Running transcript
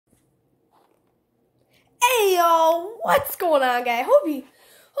Hey y'all, what's going on, guys? Hope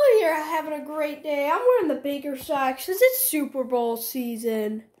you're having a great day. I'm wearing the Baker socks because it's Super Bowl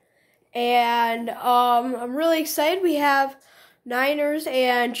season, and I'm really excited. We have Niners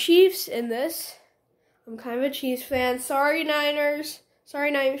and Chiefs in this. I'm kind of a Chiefs fan. Sorry, Niners.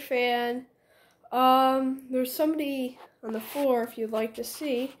 Sorry, Niners fan. There's somebody on the floor if you'd like to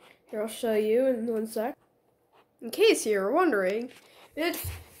see. Here, I'll show you in 1 sec. In case you're wondering, it's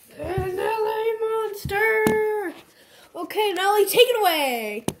an LA Monster. Okay, Nelly, take it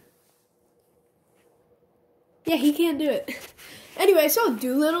away. Yeah, he can't do it. Anyway, I saw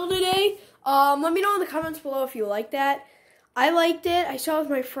Doolittle today. Let me know in the comments below if you like that. I liked it. I saw it with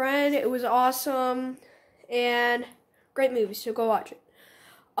my friend. It was awesome. And great movie, so go watch it.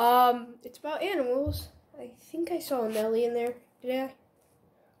 It's about animals. I think I saw a Nelly in there. Did I?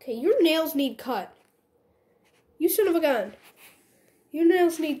 Okay, your nails need cut. You son of a gun. Your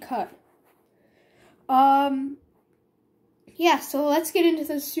nails need cut. Yeah, so let's get into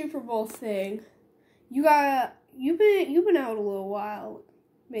the Super Bowl thing. You've been out a little while,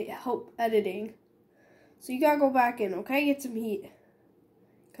 help editing. So you gotta go back in, okay? Get some heat.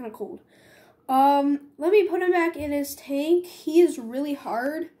 Kinda cold. Let me put him back in his tank. He is really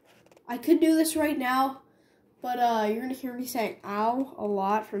hard. I could do this right now, but you're gonna hear me saying ow a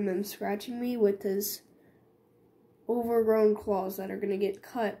lot from him scratching me with his overgrown claws that are gonna get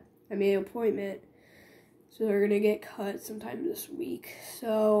cut. I made an appointment, so they're gonna get cut sometime this week.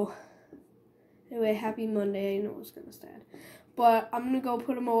 So anyway, happy Monday. I know it's kind of sad, but I'm gonna go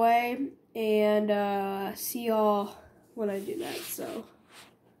put them away and see y'all when I do that. So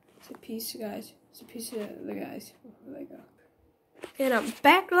it's a piece, guys. It's a piece of the guys. Where they go? And I'm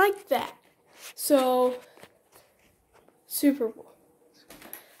back like that. So Super Bowl.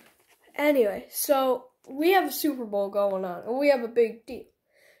 Anyway, so we have a Super Bowl going on, and we have a big deal.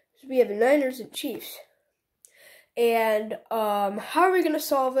 So we have the Niners and Chiefs. And how are we going to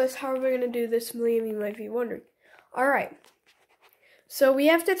solve this? How are we going to do this? Many of you might be wondering. All right. So we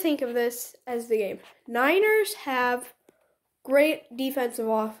have to think of this as the game. Niners have great defensive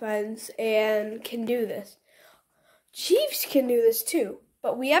offense and can do this. Chiefs can do this too.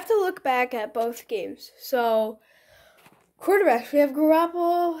 But we have to look back at both games. So quarterbacks, we have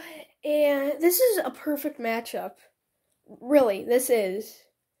Garoppolo. And this is a perfect matchup. Really, this is.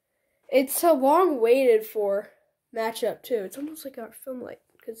 It's a long waited for matchup too. It's almost like our film light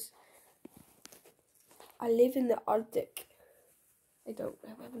because I live in the Arctic. I live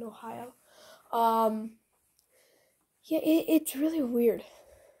in Ohio. Yeah, it's really weird.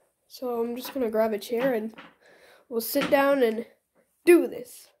 So I'm just gonna grab a chair and we'll sit down and do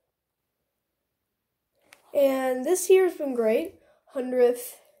this. And this year's been great.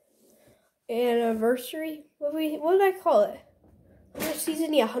 100th anniversary. What did I call it? 100th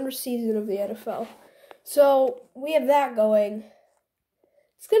season? Yeah, 100th season of the NFL. So we have that going.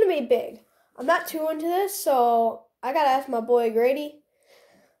 It's gonna be big. I'm not too into this, so I gotta ask my boy Grady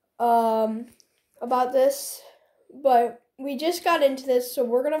about this. But we just got into this, so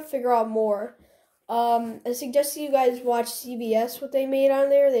we're gonna figure out more. I suggest you guys watch CBS, what they made on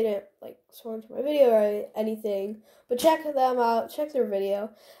there. They didn't sponsor my video or anything, but check them out. Check their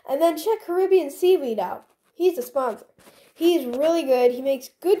video, and then check Caribbean Seaweed out. He's a sponsor. He's really good. He makes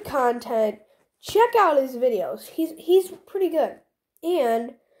good content. Check out his videos. He's pretty good.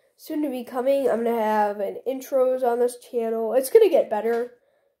 And soon to be coming, I'm going to have an intros on this channel. It's going to get better.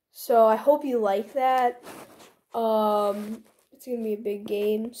 So I hope you like that. It's going to be a big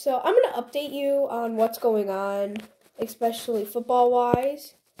game. So I'm going to update you on what's going on, especially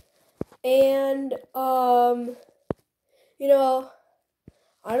football-wise. And, you know,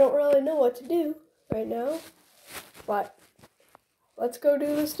 I don't really know what to do right now. But let's go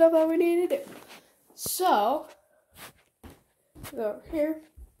do the stuff that we need to do. So, go over here.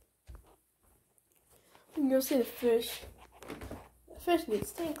 You can go see the fish. The fish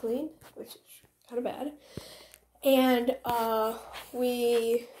needs tank clean, which is kind of bad. And,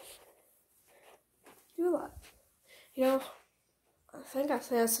 we do a lot. You know, I think I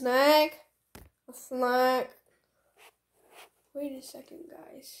see a snack. A snack. Wait a second,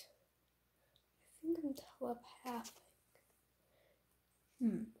 guys. I think I'm telepathic.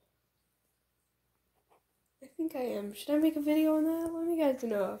 I think I am. Should I make a video on that? Let me guys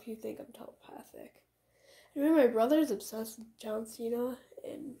know if you think I'm telepathic. I remember my brother's obsessed with John Cena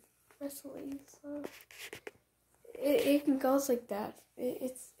and wrestling, so it goes like that.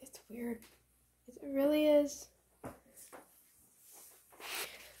 It's weird. It really is. I'm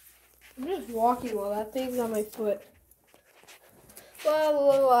just walking while that thing's on my foot. La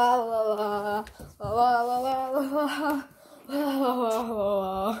la la la la la la la la la.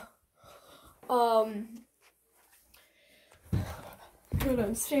 go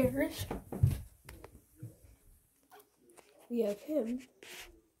downstairs. We have him.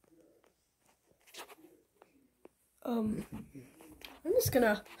 I'm just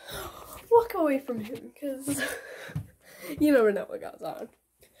gonna walk away from him because you never know what goes on.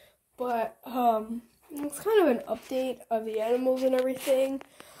 But it's kind of an update of the animals and everything.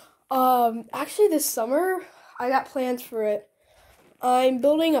 Actually this summer I got plans for it. I'm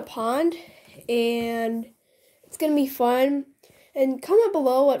building a pond and it's gonna be fun. And comment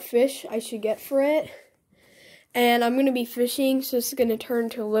below what fish I should get for it. And I'm gonna be fishing, so this is gonna turn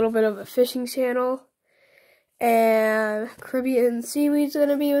to a little bit of a fishing channel. And Caribbean Seaweed's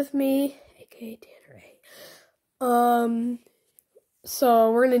gonna be with me, aka Tanner.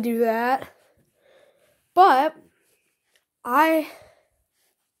 So we're gonna do that. But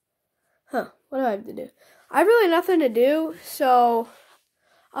what do I have to do? I have really nothing to do, so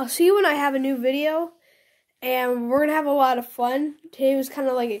I'll see you when I have a new video. And we're gonna have a lot of fun. Today was kind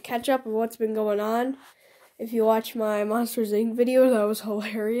of like a catch up of what's been going on. If you watch my Monsters Inc. video, that was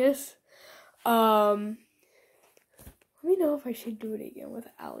hilarious. Let me know if I should do it again with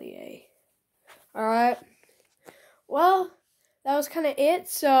Ali A. Alright. Well, that was kind of it.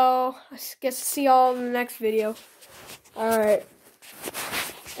 So, I guess see y'all in the next video. Alright.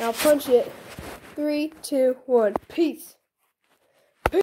 And I'll punch it. 3, 2, 1. Peace.